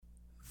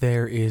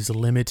There is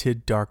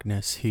limited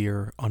darkness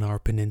here on our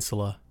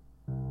peninsula.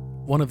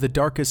 One of the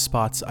darkest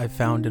spots I've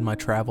found in my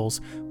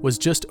travels was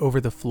just over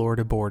the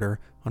Florida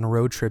border on a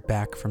road trip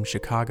back from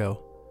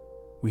Chicago.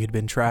 We had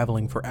been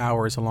traveling for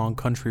hours along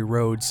country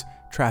roads.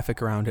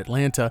 Traffic around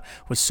Atlanta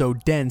was so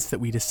dense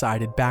that we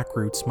decided back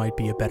routes might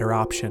be a better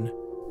option.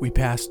 We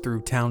passed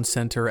through town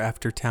center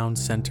after town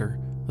center,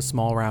 a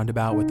small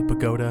roundabout with a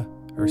pagoda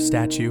or a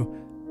statue,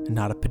 and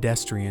not a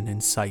pedestrian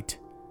in sight.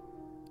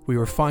 We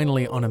were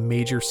finally on a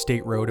major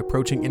state road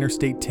approaching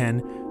Interstate 10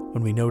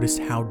 when we noticed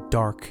how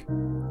dark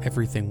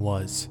everything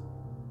was.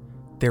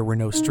 There were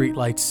no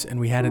streetlights, and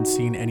we hadn't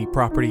seen any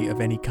property of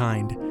any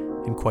kind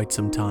in quite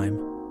some time.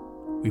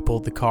 We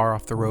pulled the car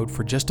off the road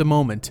for just a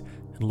moment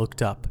and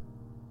looked up.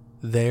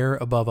 There,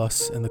 above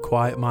us, in the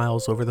quiet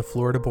miles over the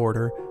Florida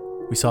border,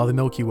 we saw the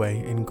Milky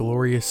Way in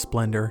glorious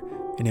splendor,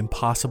 an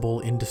impossible,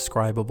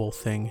 indescribable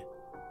thing.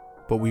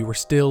 But we were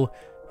still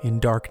in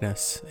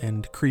darkness,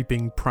 and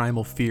creeping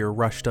primal fear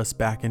rushed us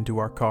back into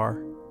our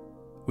car.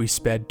 We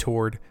sped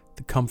toward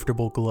the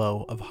comfortable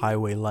glow of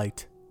highway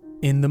light.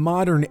 In the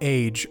modern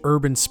age,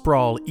 urban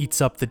sprawl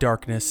eats up the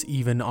darkness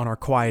even on our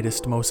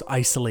quietest, most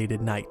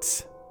isolated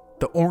nights.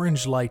 The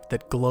orange light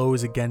that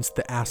glows against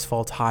the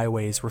asphalt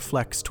highways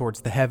reflects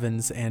towards the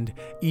heavens, and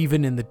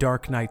even in the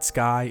dark night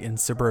sky in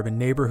suburban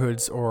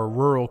neighborhoods or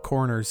rural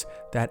corners,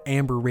 that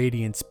amber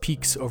radiance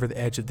peaks over the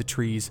edge of the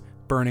trees,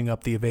 burning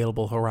up the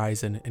available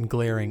horizon and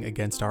glaring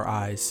against our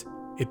eyes.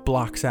 It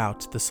blocks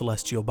out the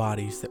celestial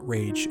bodies that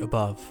rage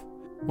above.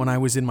 When I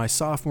was in my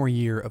sophomore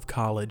year of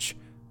college,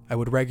 I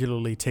would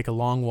regularly take a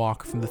long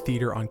walk from the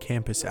theater on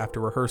campus after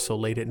rehearsal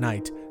late at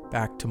night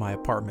back to my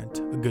apartment,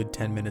 a good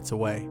 10 minutes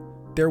away.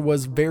 There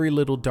was very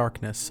little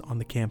darkness on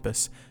the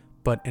campus,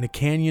 but in a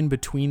canyon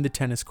between the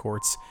tennis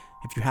courts,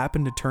 if you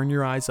happened to turn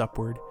your eyes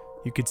upward,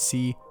 you could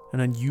see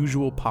an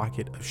unusual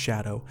pocket of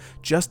shadow,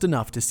 just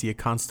enough to see a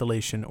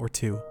constellation or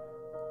two.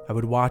 I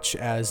would watch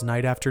as,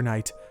 night after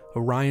night,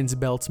 Orion's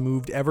belt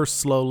moved ever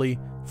slowly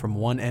from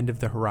one end of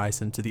the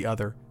horizon to the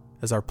other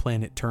as our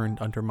planet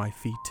turned under my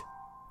feet.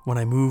 When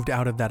I moved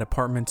out of that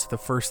apartment, the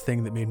first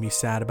thing that made me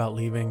sad about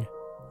leaving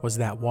was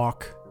that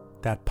walk,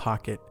 that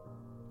pocket,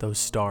 those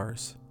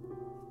stars.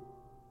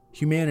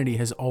 Humanity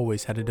has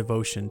always had a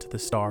devotion to the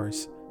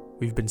stars.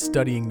 We've been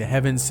studying the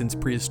heavens since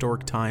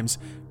prehistoric times,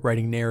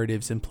 writing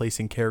narratives and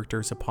placing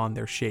characters upon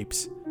their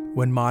shapes.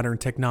 When modern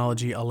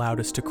technology allowed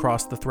us to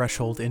cross the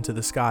threshold into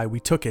the sky, we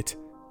took it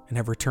and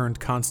have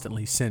returned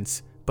constantly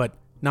since. But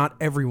not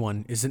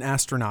everyone is an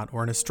astronaut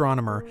or an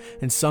astronomer,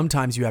 and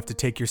sometimes you have to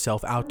take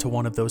yourself out to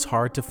one of those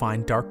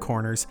hard-to-find dark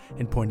corners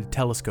and point a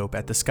telescope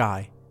at the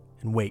sky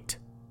and wait.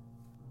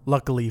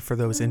 Luckily for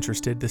those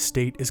interested, the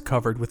state is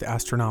covered with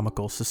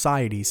astronomical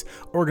societies,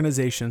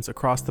 organizations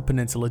across the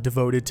peninsula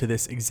devoted to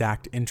this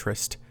exact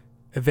interest.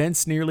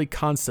 Events nearly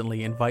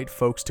constantly invite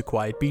folks to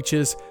quiet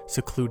beaches,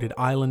 secluded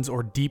islands,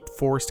 or deep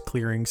forest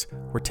clearings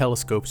where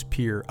telescopes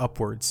peer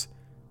upwards.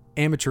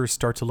 Amateurs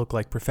start to look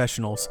like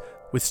professionals,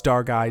 with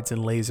star guides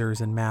and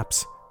lasers and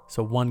maps,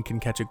 so one can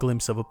catch a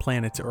glimpse of a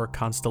planet or a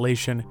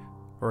constellation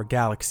or a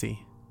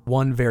galaxy.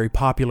 One very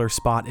popular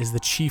spot is the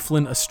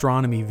Chiefland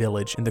Astronomy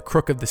Village in the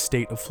crook of the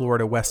state of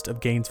Florida west of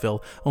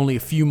Gainesville, only a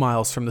few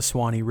miles from the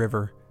Suwannee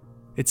River.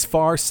 It's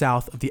far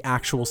south of the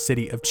actual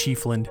city of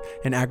Chiefland,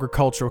 an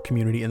agricultural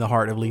community in the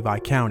heart of Levy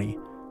County.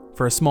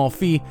 For a small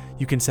fee,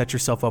 you can set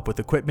yourself up with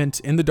equipment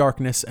in the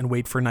darkness and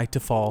wait for night to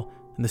fall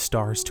and the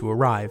stars to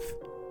arrive.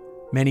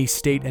 Many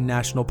state and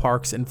national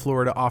parks in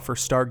Florida offer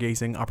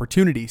stargazing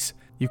opportunities.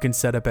 You can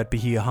set up at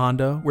Bahia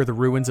Honda, where the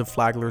ruins of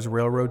Flagler's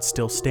Railroad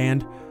still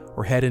stand,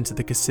 or head into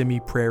the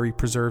Kissimmee Prairie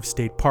Preserve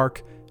State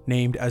Park,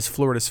 named as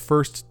Florida's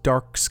first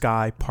dark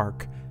sky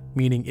park,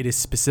 meaning it is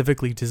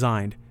specifically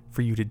designed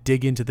for you to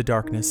dig into the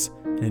darkness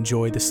and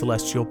enjoy the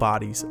celestial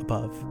bodies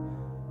above.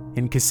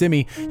 In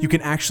Kissimmee, you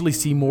can actually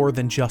see more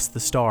than just the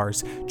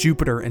stars.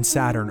 Jupiter and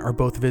Saturn are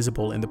both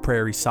visible in the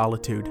prairie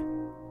solitude.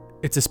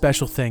 It's a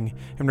special thing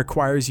and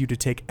requires you to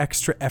take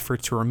extra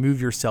effort to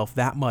remove yourself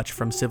that much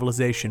from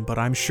civilization, but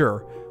I'm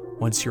sure,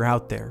 once you're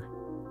out there,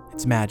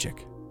 it's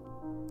magic.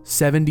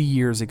 70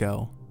 years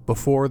ago,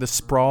 before the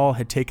sprawl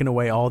had taken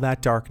away all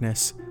that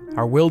darkness,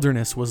 our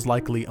wilderness was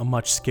likely a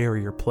much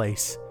scarier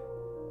place.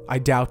 I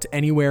doubt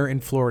anywhere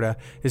in Florida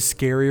is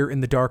scarier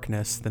in the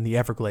darkness than the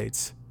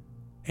Everglades.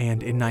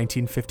 And in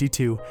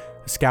 1952,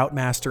 a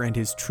scoutmaster and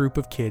his troop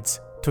of kids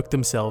took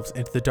themselves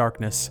into the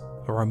darkness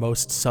of our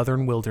most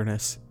southern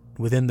wilderness.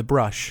 Within the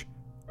brush,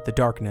 the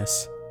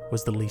darkness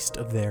was the least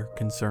of their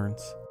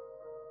concerns.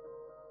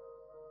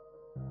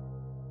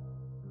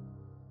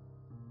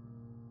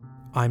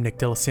 I'm Nick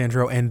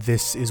D'Alessandro, and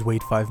this is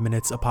Wait 5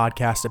 Minutes, a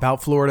podcast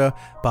about Florida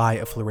by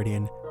a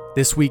Floridian.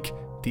 This week,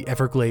 the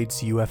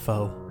Everglades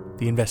UFO,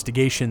 the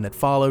investigation that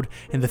followed,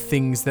 and the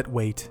things that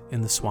wait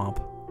in the swamp.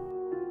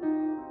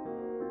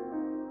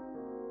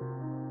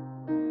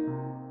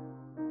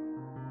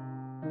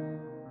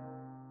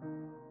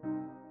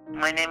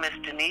 My name is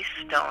Denise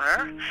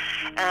Stoner,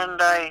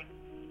 and I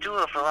do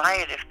a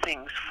variety of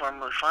things for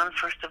MUFON.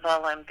 First of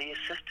all, I'm the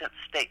Assistant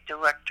State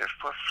Director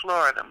for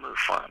Florida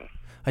MUFON.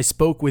 I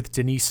spoke with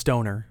Denise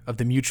Stoner of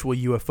the Mutual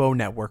UFO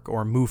Network,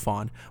 or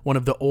MUFON, one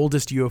of the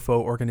oldest UFO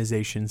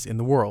organizations in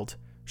the world.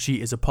 She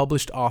is a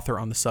published author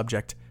on the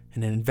subject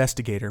and an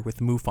investigator with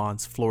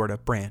MUFON's Florida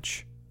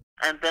branch.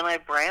 And then I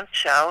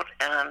branch out,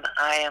 and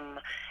I am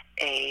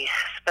a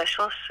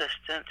special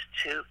assistant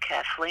to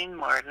Kathleen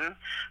Martin,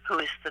 who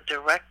is the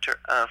director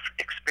of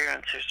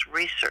Experiencers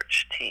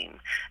Research Team,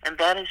 and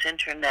that is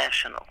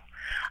international.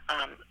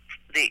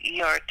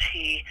 The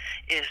ERT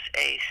is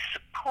a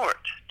support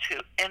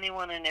to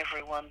anyone and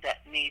everyone that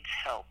needs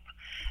help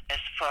as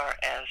far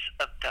as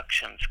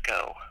abductions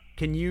go.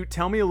 Can you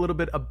tell me a little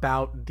bit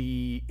about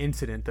the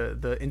incident,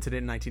 the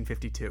incident in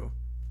 1952?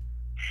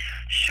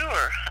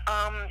 Sure.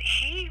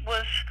 He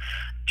was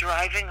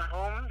driving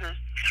home the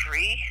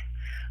 3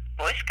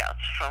 Boy Scouts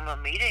from a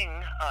meeting,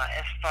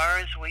 as far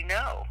as we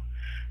know,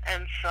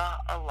 and saw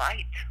a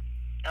light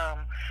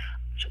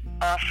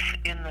off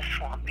in the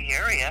swampy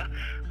area,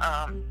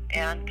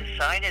 and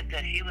decided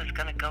that he was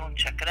going to go and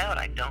check it out.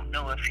 I don't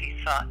know if he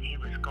thought he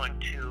was going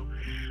to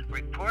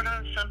report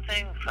on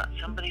something, thought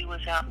somebody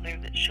was out there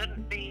that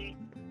shouldn't be.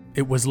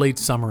 It was late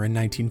summer in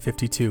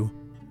 1952,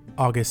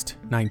 August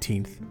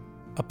 19th.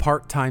 A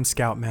part-time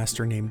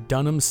scoutmaster named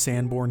Dunham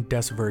Sanborn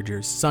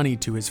Desvergers, Sonny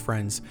to his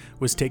friends,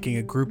 was taking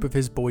a group of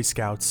his Boy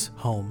Scouts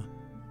home.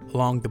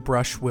 Along the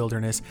brush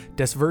wilderness,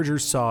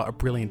 Desvergers saw a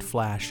brilliant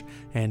flash,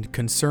 and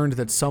concerned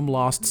that some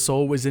lost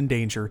soul was in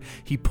danger,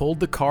 he pulled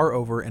the car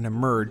over and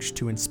emerged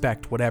to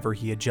inspect whatever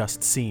he had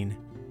just seen.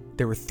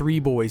 There were 3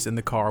 boys in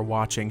the car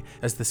watching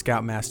as the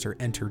scoutmaster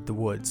entered the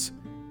woods.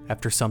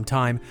 After some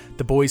time,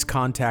 the boys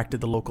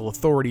contacted the local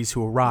authorities,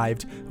 who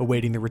arrived,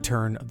 awaiting the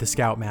return of the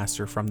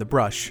scoutmaster from the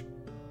brush.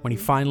 When he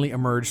finally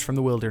emerged from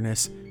the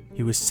wilderness,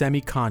 he was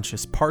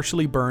semi-conscious,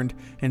 partially burned,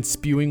 and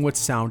spewing what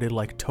sounded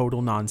like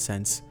total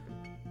nonsense.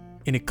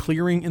 In a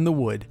clearing in the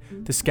wood,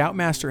 the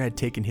scoutmaster had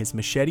taken his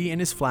machete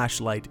and his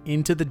flashlight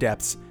into the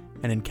depths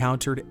and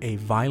encountered a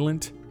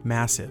violent,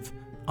 massive,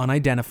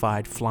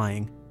 unidentified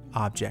flying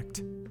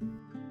object.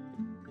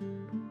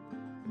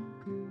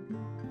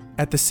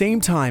 At the same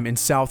time in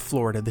South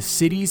Florida, the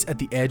cities at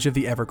the edge of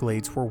the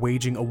Everglades were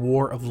waging a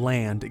war of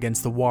land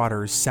against the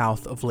waters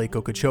south of Lake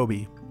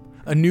Okeechobee.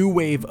 A new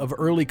wave of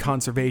early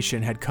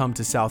conservation had come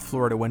to South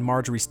Florida when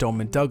Marjory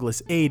Stoneman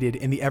Douglas aided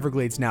in the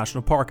Everglades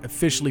National Park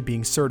officially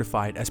being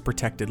certified as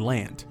protected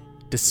land.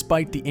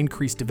 Despite the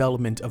increased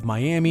development of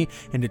Miami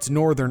and its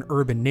northern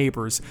urban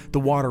neighbors, the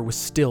water was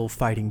still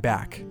fighting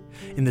back.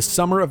 In the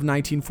summer of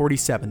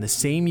 1947, the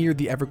same year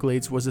the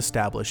Everglades was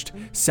established,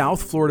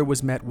 South Florida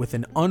was met with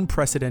an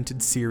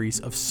unprecedented series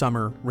of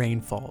summer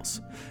rainfalls.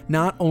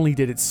 Not only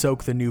did it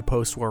soak the new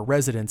post-war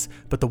residents,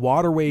 but the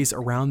waterways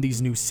around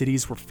these new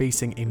cities were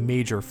facing a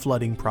major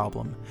flooding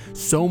problem.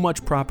 So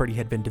much property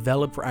had been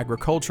developed for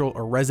agricultural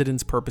or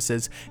residence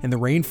purposes, and the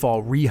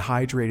rainfall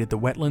rehydrated the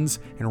wetlands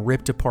and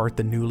ripped apart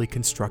the newly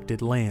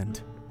constructed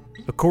land.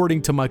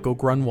 According to Michael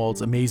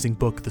Grunwald's amazing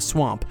book, The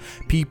Swamp,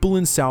 people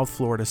in South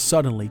Florida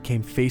suddenly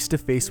came face to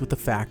face with the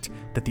fact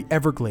that the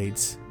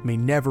Everglades may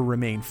never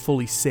remain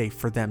fully safe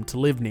for them to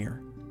live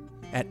near.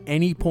 At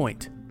any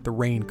point, the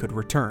rain could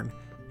return,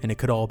 and it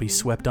could all be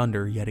swept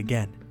under yet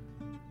again.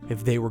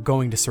 If they were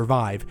going to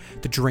survive,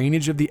 the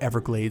drainage of the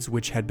Everglades,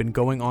 which had been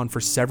going on for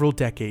several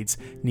decades,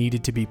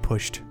 needed to be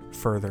pushed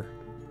further.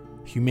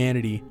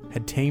 Humanity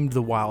had tamed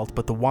the wild,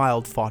 but the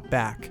wild fought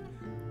back.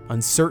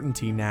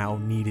 Uncertainty now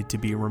needed to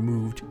be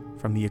removed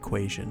from the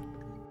equation.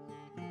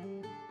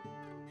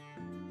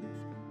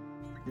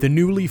 The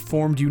newly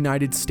formed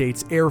United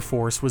States Air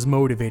Force was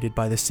motivated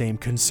by the same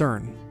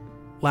concern.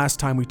 Last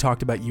time we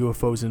talked about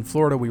UFOs in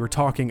Florida, we were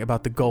talking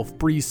about the Gulf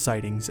Breeze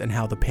sightings and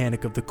how the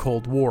panic of the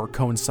Cold War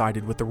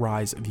coincided with the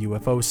rise of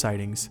UFO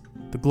sightings.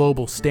 The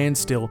global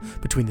standstill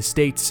between the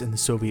States and the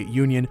Soviet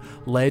Union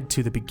led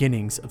to the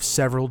beginnings of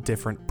several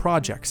different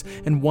projects,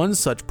 and one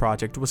such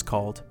project was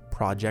called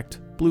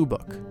Project Blue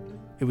Book.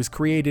 It was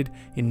created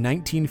in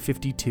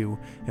 1952,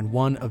 and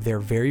one of their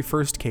very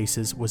first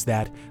cases was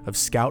that of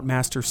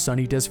Scoutmaster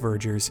Sonny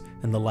Desvergers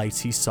and the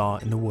lights he saw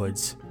in the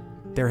woods.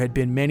 There had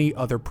been many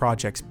other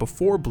projects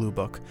before Blue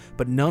Book,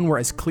 but none were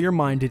as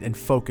clear-minded and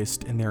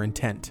focused in their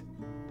intent.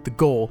 The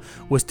goal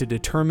was to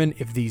determine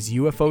if these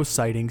UFO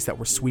sightings that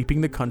were sweeping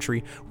the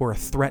country were a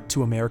threat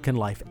to American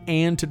life,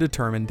 and to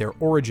determine their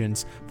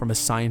origins from a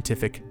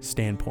scientific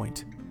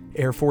standpoint.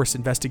 Air Force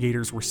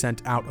investigators were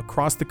sent out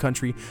across the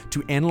country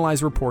to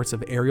analyze reports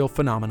of aerial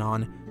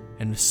phenomenon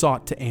and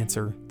sought to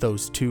answer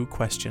those 2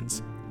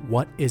 questions.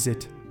 What is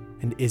it,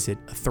 and is it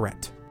a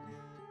threat?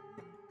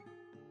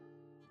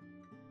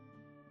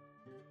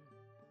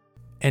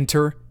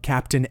 Enter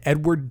Captain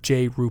Edward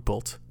J.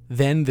 Ruppelt,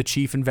 then the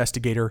chief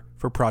investigator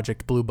for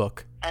Project Blue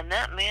Book. And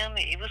that man,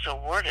 he was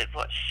awarded,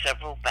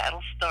 several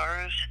battle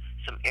stars,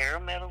 some air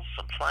medals,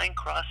 some flying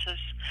crosses,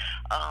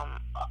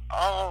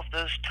 all of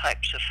those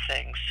types of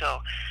things. So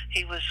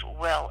he was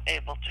well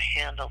able to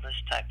handle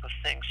this type of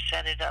thing,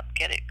 set it up,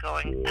 get it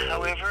going.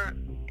 However,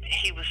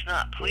 he was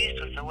not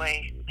pleased with the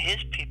way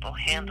his people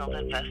handled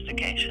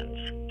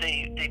investigations.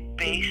 they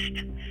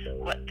based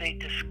what they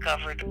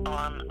discovered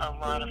on a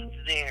lot of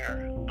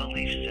their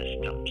belief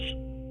systems.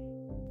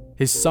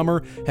 His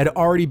summer had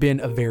already been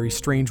a very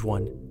strange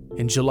one.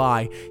 In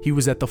July, he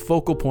was at the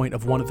focal point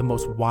of one of the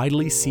most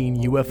widely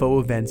seen UFO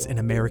events in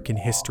American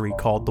history,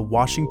 called the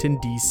Washington,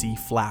 D.C.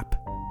 Flap.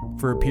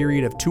 For a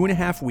period of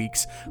 2.5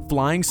 weeks,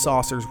 flying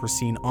saucers were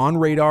seen on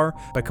radar,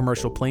 by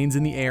commercial planes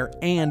in the air,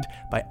 and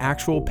by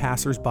actual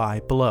passers-by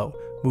below,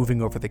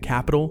 moving over the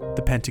Capitol,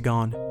 the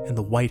Pentagon, and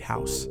the White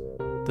House.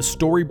 The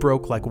story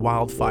broke like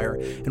wildfire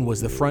and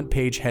was the front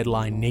page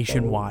headline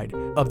nationwide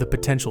of the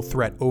potential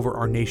threat over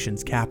our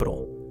nation's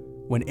capital.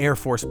 When Air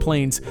Force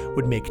planes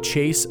would make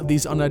chase of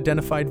these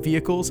unidentified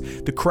vehicles,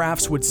 the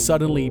crafts would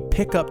suddenly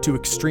pick up to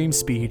extreme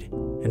speed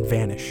and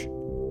vanish.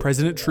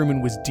 President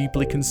Truman was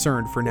deeply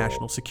concerned for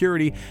national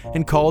security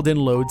and called in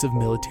loads of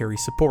military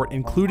support,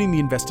 including the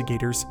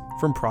investigators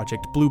from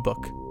Project Blue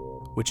Book,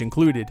 which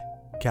included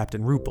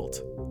Captain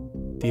Ruppelt.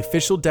 The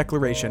official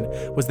declaration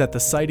was that the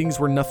sightings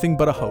were nothing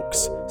but a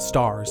hoax: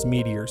 stars,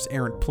 meteors,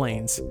 errant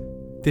planes.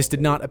 This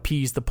did not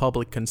appease the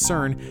public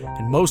concern,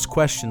 and most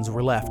questions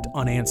were left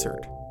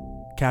unanswered.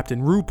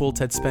 Captain Ruppelt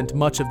had spent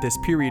much of this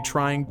period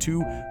trying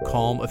to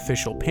calm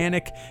official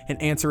panic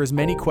and answer as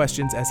many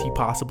questions as he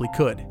possibly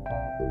could.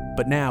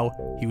 But now,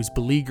 he was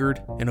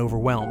beleaguered and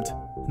overwhelmed,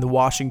 and the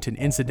Washington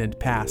incident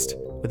passed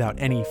without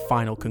any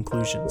final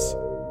conclusions.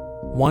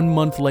 1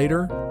 month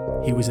later,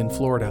 he was in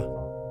Florida.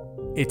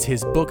 It's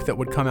his book that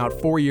would come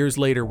out 4 years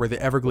later where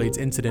the Everglades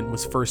incident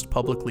was first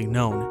publicly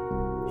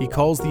known. He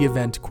calls the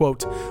event,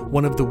 quote,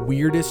 "one of the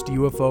weirdest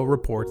UFO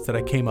reports that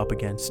I came up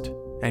against,"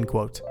 end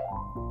quote.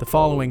 The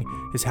following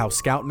is how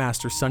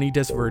Scoutmaster Sonny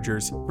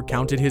Desvergers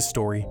recounted his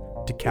story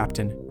to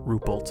Captain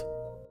Ruppelt.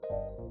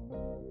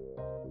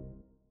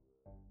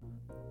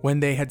 When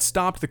they had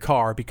stopped the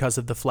car because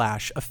of the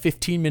flash, a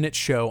 15-minute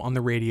show on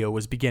the radio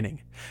was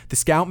beginning. The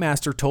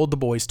Scoutmaster told the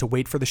boys to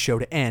wait for the show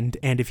to end,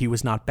 and if he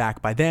was not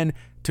back by then,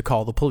 to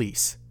call the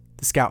police.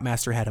 The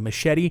Scoutmaster had a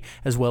machete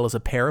as well as a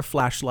pair of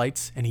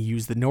flashlights, and he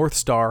used the North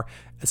Star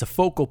as a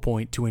focal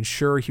point to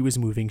ensure he was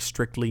moving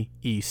strictly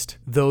east.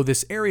 Though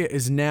this area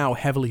is now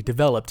heavily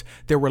developed,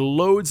 there were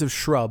loads of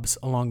shrubs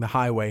along the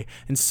highway,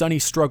 and Sonny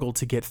struggled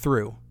to get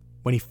through.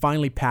 When he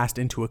finally passed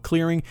into a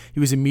clearing, he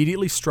was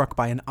immediately struck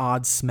by an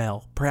odd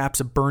smell, perhaps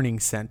a burning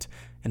scent,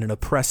 and an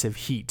oppressive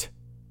heat.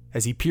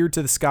 As he peered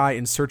to the sky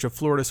in search of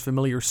Florida's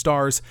familiar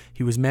stars,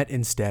 he was met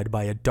instead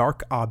by a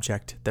dark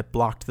object that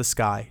blocked the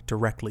sky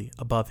directly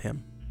above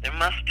him. There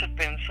must have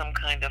been some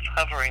kind of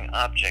hovering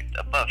object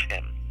above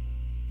him.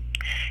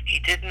 He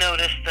did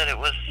notice that it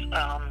was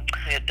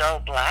a dull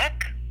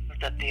black,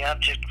 that the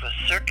object was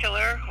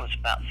circular, was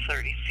about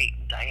 30 feet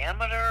in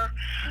diameter,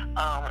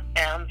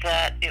 and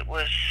that it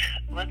was,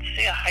 let's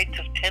see, a height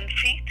of 10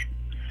 feet,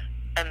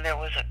 and there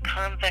was a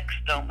convex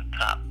dome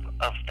atop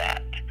of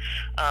that,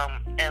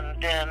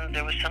 and then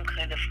there was some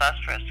kind of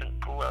phosphorescent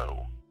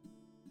glow.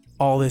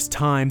 All this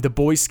time, the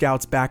Boy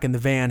Scouts back in the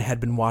van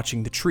had been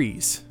watching the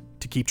trees.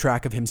 To keep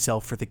track of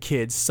himself for the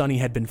kids, Sonny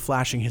had been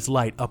flashing his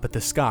light up at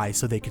the sky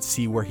so they could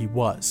see where he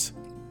was.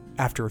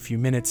 After a few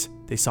minutes,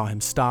 they saw him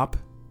stop,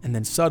 and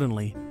then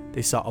suddenly,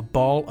 they saw a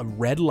ball of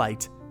red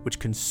light which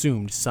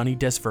consumed Sonny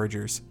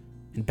Desvergers,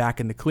 and back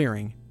in the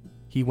clearing,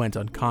 he went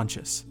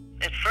unconscious.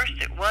 At first,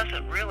 it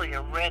wasn't really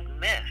a red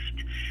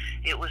mist.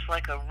 It was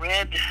like a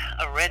red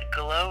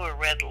glow, a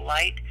red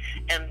light,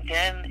 and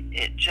then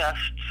it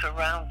just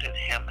surrounded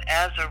him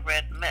as a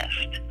red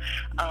mist.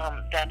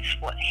 That's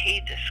what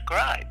he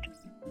described.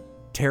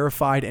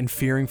 Terrified and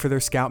fearing for their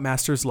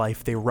Scoutmaster's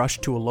life, they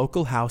rushed to a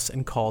local house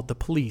and called the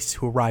police,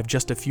 who arrived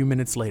just a few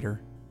minutes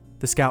later.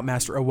 The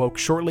Scoutmaster awoke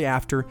shortly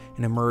after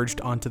and emerged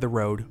onto the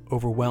road,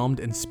 overwhelmed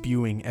and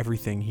spewing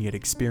everything he had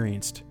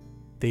experienced.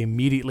 They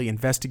immediately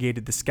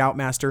investigated the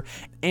Scoutmaster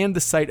and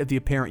the site of the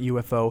apparent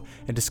UFO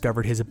and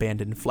discovered his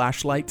abandoned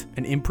flashlight,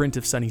 an imprint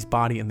of Sonny's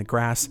body in the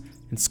grass,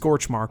 and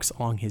scorch marks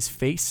along his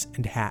face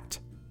and hat.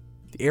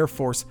 The Air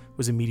Force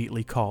was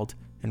immediately called,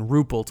 and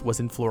Ruppelt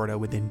was in Florida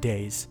within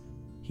days.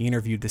 He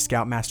interviewed the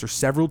Scoutmaster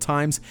several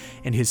times,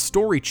 and his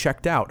story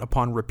checked out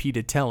upon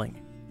repeated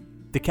telling.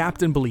 The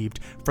captain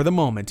believed, for the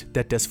moment,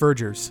 that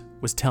Desvergers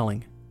was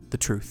telling the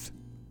truth.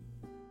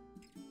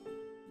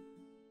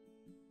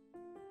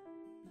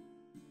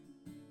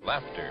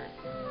 Laughter,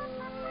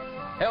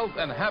 health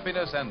and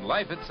happiness and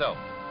life itself.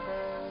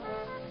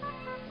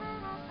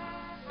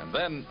 And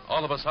then,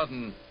 all of a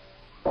sudden,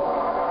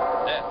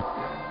 death,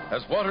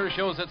 as water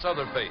shows its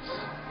other face,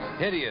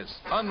 hideous,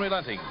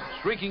 unrelenting,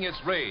 shrieking its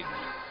rage,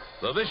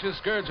 the vicious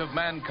scourge of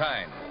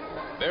mankind,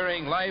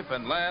 burying life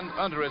and land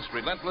under its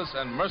relentless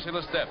and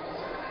merciless depths.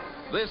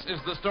 This is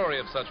the story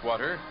of such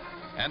water,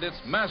 and its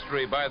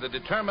mastery by the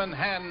determined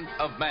hand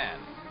of man.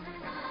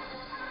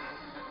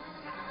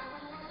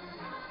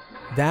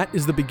 That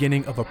is the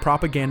beginning of a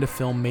propaganda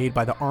film made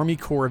by the Army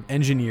Corps of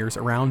Engineers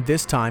around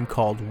this time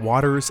called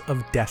Waters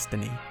of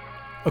Destiny.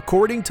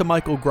 According to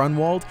Michael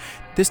Grunwald,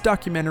 this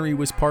documentary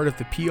was part of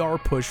the PR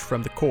push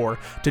from the Corps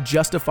to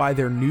justify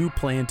their new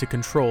plan to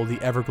control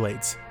the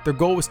Everglades. Their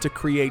goal was to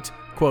create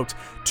Quote,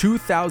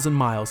 2,000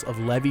 miles of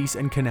levees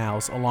and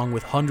canals, along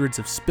with hundreds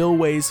of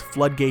spillways,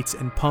 floodgates,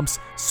 and pumps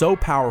so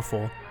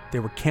powerful they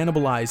were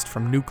cannibalized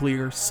from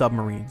nuclear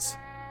submarines.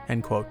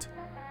 End quote.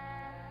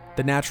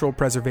 The natural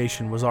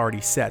preservation was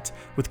already set,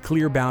 with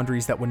clear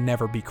boundaries that would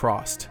never be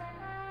crossed.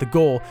 The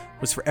goal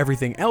was for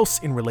everything else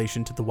in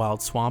relation to the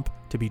wild swamp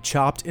to be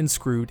chopped and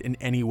screwed in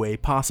any way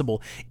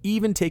possible,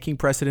 even taking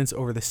precedence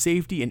over the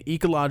safety and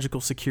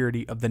ecological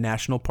security of the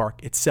national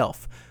park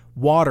itself.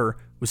 Water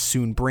was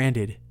soon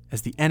branded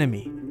as the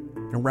enemy,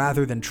 and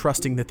rather than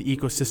trusting that the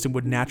ecosystem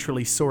would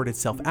naturally sort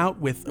itself out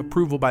with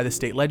approval by the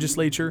state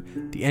legislature,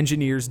 the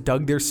engineers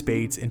dug their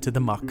spades into the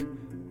muck.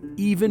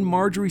 Even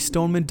Marjorie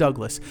Stoneman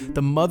Douglas,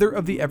 the mother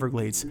of the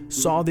Everglades,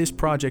 saw this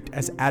project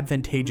as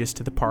advantageous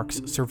to the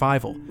park's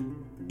survival.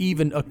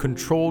 Even a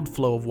controlled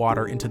flow of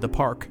water into the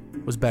park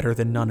was better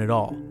than none at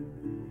all.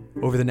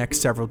 Over the next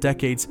several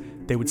decades,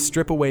 they would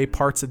strip away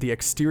parts of the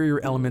exterior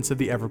elements of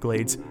the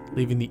Everglades,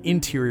 leaving the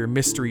interior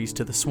mysteries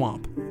to the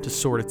swamp to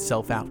sort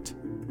itself out.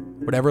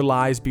 Whatever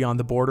lies beyond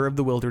the border of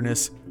the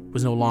wilderness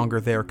was no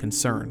longer their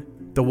concern.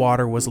 The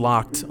water was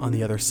locked on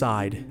the other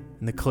side,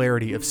 and the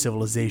clarity of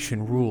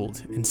civilization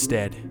ruled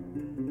instead.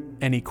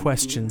 Any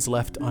questions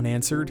left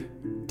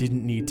unanswered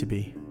didn't need to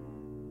be.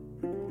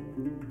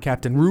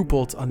 Captain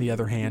Ruppelt, on the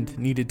other hand,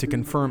 needed to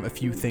confirm a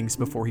few things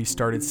before he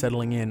started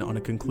settling in on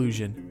a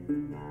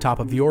conclusion. Top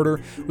of the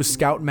order was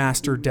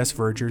Scoutmaster Des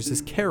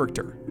Vergers'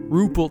 character.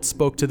 Ruppelt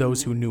spoke to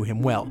those who knew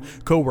him well,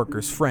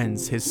 co-workers,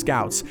 friends, his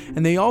scouts,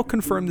 and they all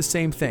confirmed the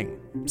same thing.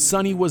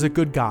 Sonny was a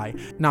good guy,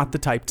 not the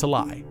type to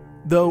lie.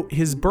 Though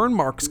his burn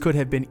marks could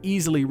have been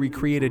easily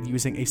recreated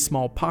using a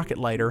small pocket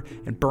lighter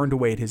and burned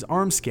away at his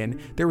arm skin,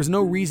 there was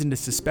no reason to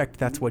suspect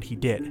that's what he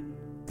did.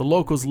 The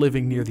locals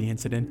living near the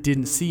incident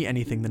didn't see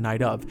anything the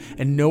night of,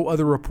 and no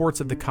other reports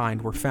of the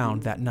kind were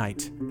found that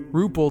night.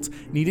 Ruppelt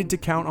needed to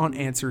count on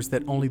answers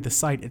that only the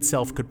site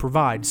itself could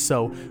provide,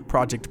 so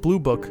Project Blue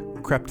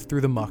Book crept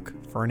through the muck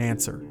for an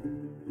answer.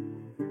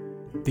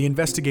 The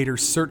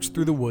investigators searched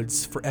through the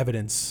woods for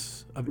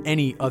evidence of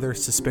any other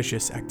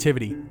suspicious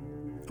activity,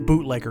 a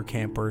bootlegger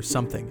camp or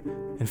something,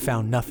 and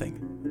found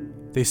nothing.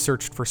 They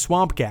searched for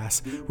swamp gas,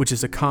 which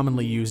is a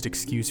commonly used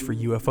excuse for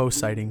UFO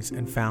sightings,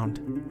 and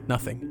found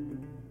nothing.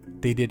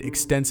 They did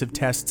extensive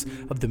tests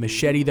of the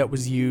machete that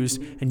was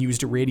used and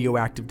used a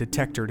radioactive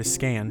detector to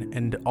scan,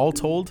 and all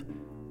told,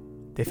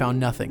 they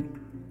found nothing.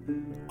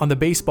 On the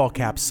baseball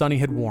cap Sonny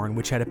had worn,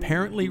 which had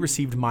apparently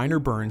received minor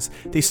burns,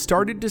 they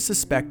started to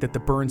suspect that the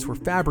burns were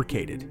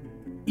fabricated.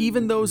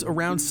 Even those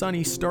around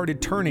Sonny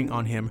started turning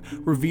on him,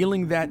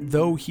 revealing that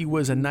though he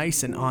was a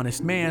nice and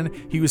honest man,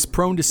 he was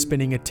prone to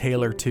spinning a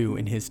tale or two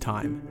in his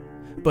time.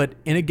 But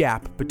in a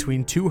gap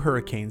between two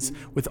hurricanes,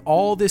 with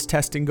all this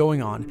testing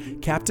going on,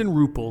 Captain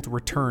Ruppelt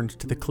returned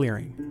to the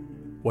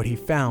clearing. What he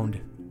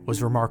found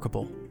was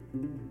remarkable.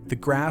 The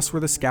grass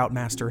where the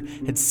Scoutmaster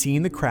had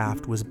seen the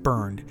craft was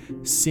burned,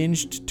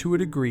 singed to a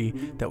degree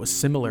that was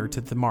similar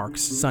to the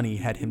marks Sonny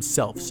had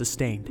himself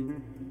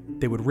sustained.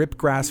 They would rip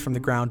grass from the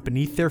ground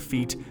beneath their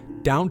feet,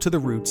 down to the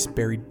roots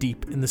buried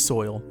deep in the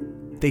soil.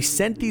 They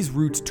sent these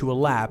roots to a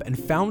lab and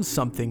found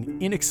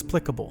something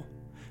inexplicable.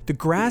 The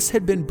grass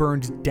had been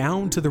burned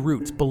down to the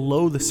roots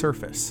below the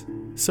surface.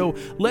 So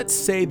let's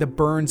say the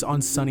burns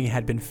on Sonny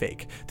had been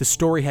fake, the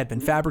story had been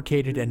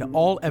fabricated, and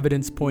all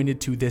evidence pointed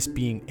to this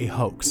being a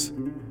hoax.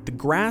 The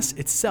grass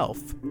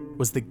itself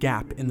was the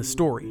gap in the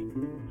story.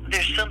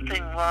 There's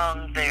something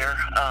wrong there.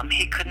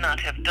 He could not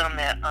have done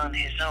that on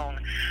his own.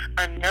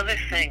 Another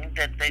thing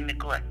that they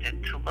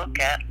neglected to look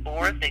at,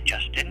 or they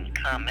just didn't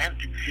comment,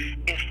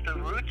 if the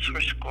roots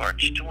were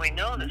scorched, and we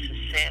know this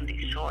is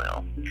sandy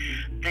soil,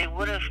 they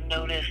would have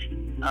noticed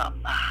a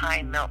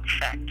high melt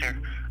factor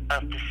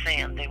of the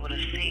sand. They would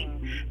have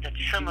seen that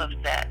some of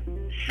that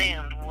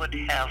sand would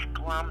have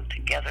glommed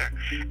together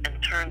and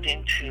turned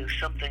into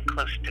something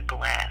close to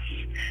glass.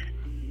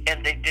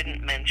 And they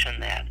didn't mention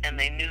that, and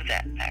they knew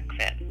that back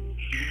then.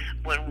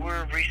 When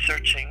we're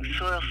researching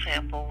soil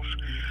samples,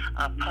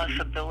 a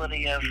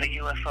possibility of a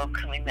UFO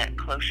coming that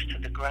close to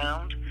the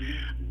ground,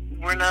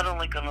 we're not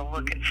only going to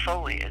look at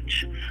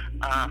foliage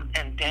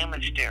and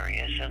damaged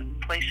areas and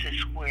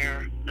places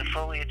where the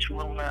foliage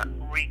will not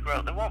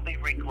regrow. There won't be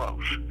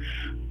regrowth.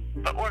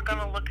 But we're going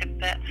to look at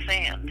that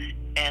sand,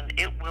 and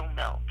it will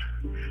melt.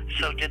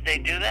 So did they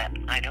do that?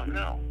 I don't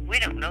know. We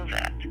don't know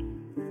that.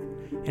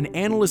 An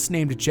analyst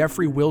named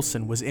Jeffrey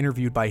Wilson was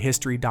interviewed by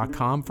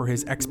History.com for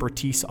his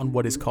expertise on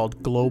what is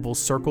called global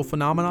circle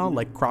phenomena,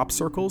 like crop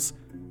circles.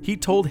 He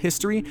told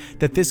History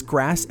that this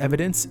grass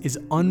evidence is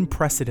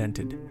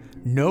unprecedented.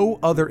 No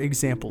other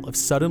example of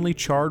suddenly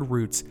charred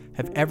roots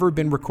have ever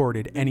been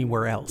recorded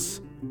anywhere else.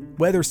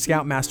 Whether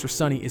Scoutmaster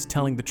Sonny is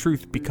telling the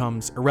truth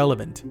becomes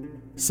irrelevant.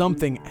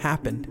 Something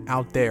happened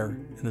out there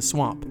in the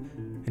swamp,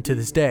 and to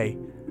this day,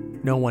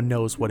 no one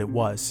knows what it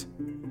was.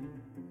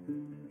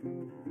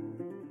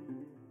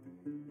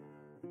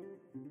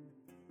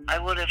 I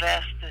would have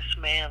asked this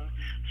man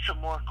some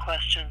more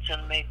questions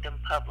and made them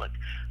public.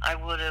 I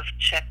would have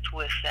checked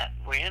with that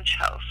ranch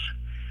house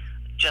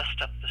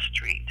just up the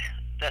street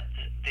that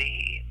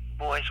the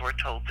boys were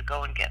told to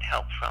go and get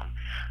help from.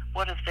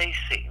 What have they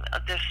seen?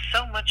 There's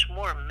so much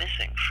more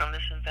missing from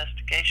this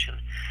investigation.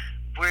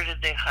 Where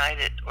did they hide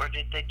it, or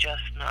did they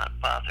just not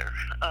bother?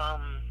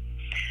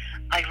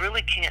 I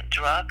really can't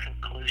draw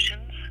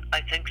conclusions.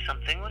 I think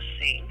something was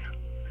seen.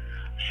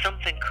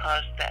 Something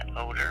caused that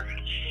odor.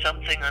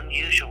 Something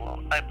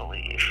unusual, I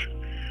believe.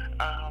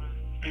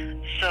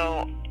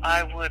 So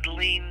I would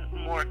lean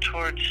more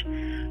towards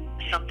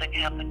something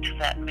happened to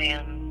that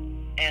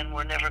man, and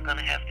we're never going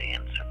to have the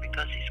answer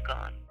because he's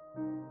gone.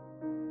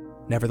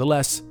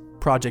 Nevertheless,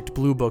 Project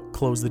Blue Book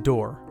closed the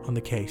door on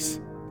the case,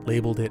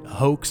 labeled it a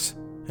hoax,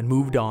 and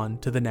moved on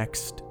to the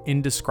next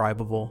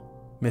indescribable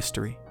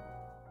mystery.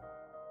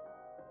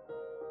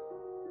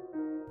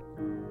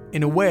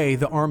 In a way,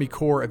 the Army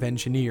Corps of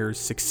Engineers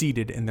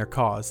succeeded in their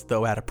cause,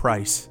 though at a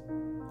price.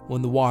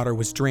 When the water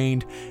was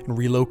drained and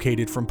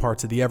relocated from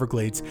parts of the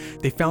Everglades,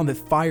 they found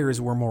that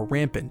fires were more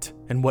rampant,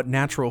 and what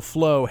natural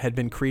flow had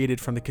been created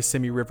from the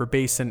Kissimmee River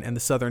Basin and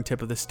the southern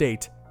tip of the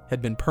state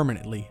had been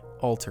permanently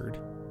altered.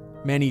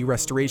 Many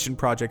restoration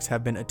projects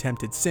have been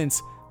attempted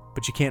since,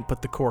 but you can't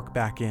put the cork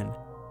back in.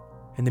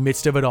 In the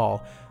midst of it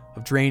all,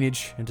 of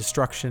drainage and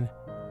destruction,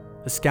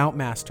 a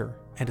scoutmaster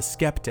and a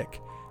skeptic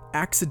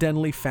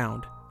accidentally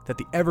found that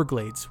the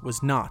Everglades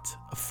was not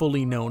a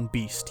fully known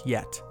beast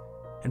yet,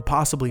 and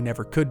possibly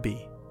never could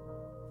be.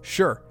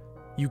 Sure,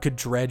 you could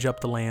dredge up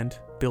the land,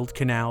 build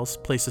canals,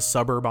 place a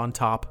suburb on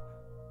top,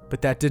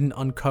 but that didn't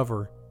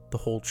uncover the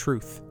whole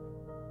truth.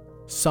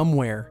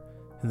 Somewhere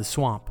in the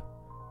swamp,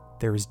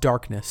 there is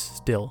darkness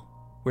still,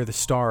 where the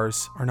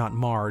stars are not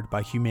marred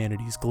by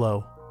humanity's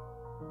glow.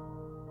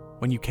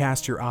 When you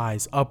cast your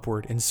eyes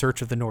upward in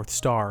search of the North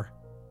Star,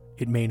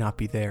 it may not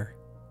be there.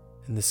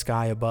 In the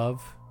sky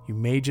above, you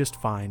may just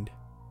find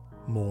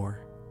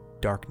more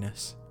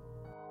darkness.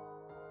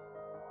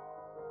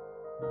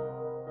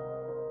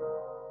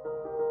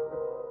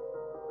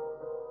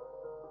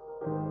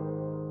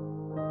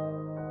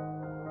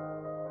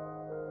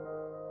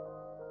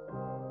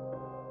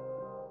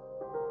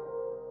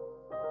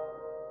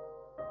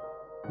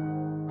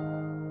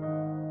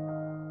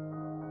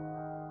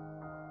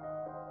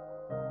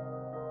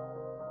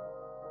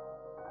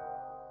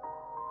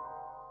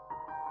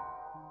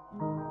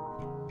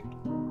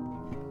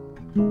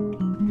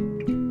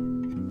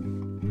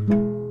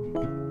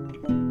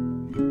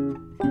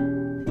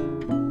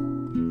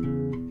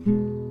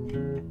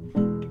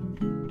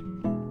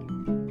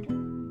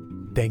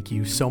 Thank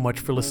you so much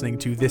for listening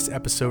to this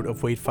episode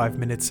of Wait 5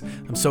 Minutes.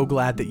 I'm so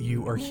glad that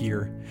you are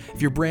here.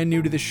 If you're brand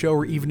new to the show,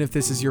 or even if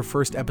this is your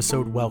first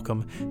episode,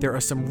 welcome. There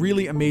are some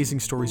really amazing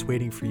stories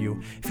waiting for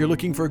you. If you're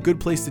looking for a good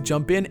place to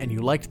jump in and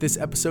you liked this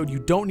episode, you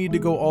don't need to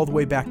go all the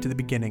way back to the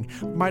beginning.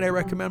 Might I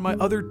recommend my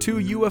other 2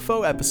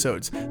 UFO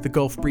episodes, the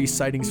Gulf Breeze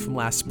sightings from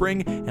last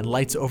spring and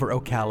Lights Over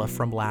Ocala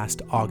from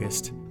last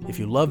August. If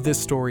you love this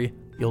story,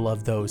 you'll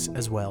love those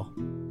as well.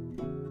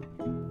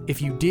 If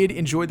you did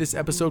enjoy this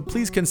episode,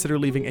 please consider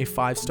leaving a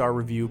 5-star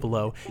review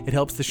below. It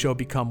helps the show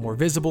become more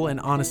visible, and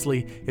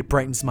honestly, it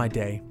brightens my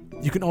day.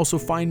 You can also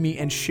find me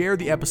and share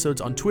the episodes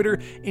on Twitter,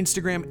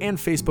 Instagram, and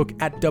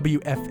Facebook at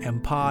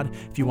WFMPod.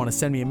 If you want to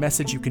send me a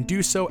message, you can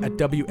do so at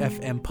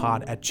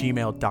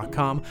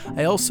WFMPod@gmail.com.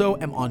 I also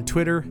am on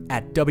Twitter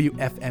at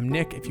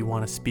WFMNick if you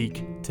want to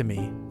speak to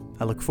me.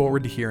 I look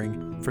forward to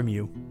hearing from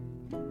you.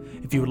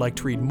 If you would like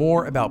to read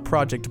more about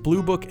Project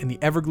Blue Book and the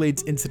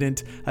Everglades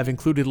incident, I've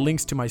included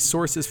links to my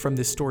sources from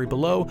this story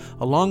below,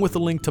 along with a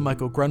link to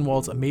Michael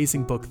Grunwald's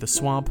amazing book, The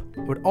Swamp.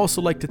 I would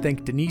also like to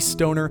thank Denise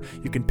Stoner.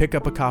 You can pick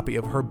up a copy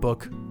of her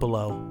book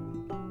below.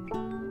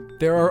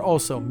 There are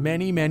also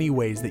many, many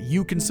ways that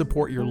you can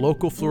support your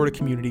local Florida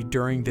community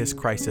during this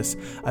crisis.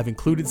 I've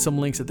included some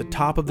links at the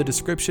top of the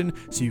description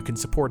so you can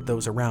support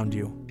those around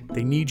you.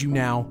 They need you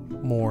now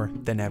more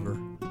than ever.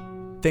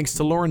 Thanks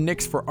to Lauren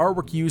Nix for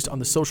artwork used on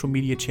the social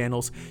media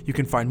channels. You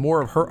can find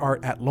more of her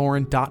art at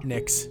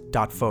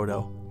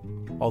lauren.nix.photo.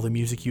 All the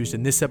music used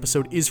in this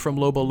episode is from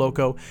Lobo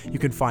Loco. You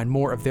can find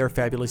more of their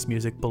fabulous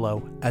music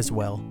below as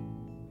well.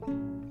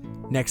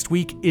 Next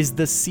week is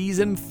the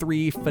Season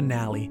 3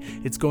 finale.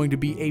 It's going to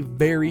be a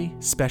very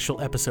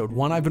special episode,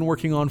 one I've been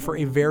working on for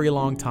a very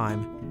long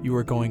time. You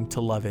are going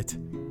to love it.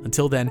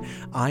 Until then,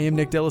 I am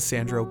Nick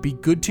D'Alessandro. Be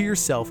good to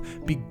yourself,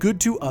 be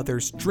good to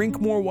others, drink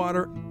more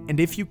water, and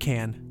if you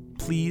can,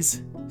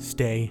 please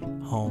stay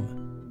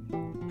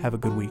home. Have a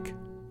good week.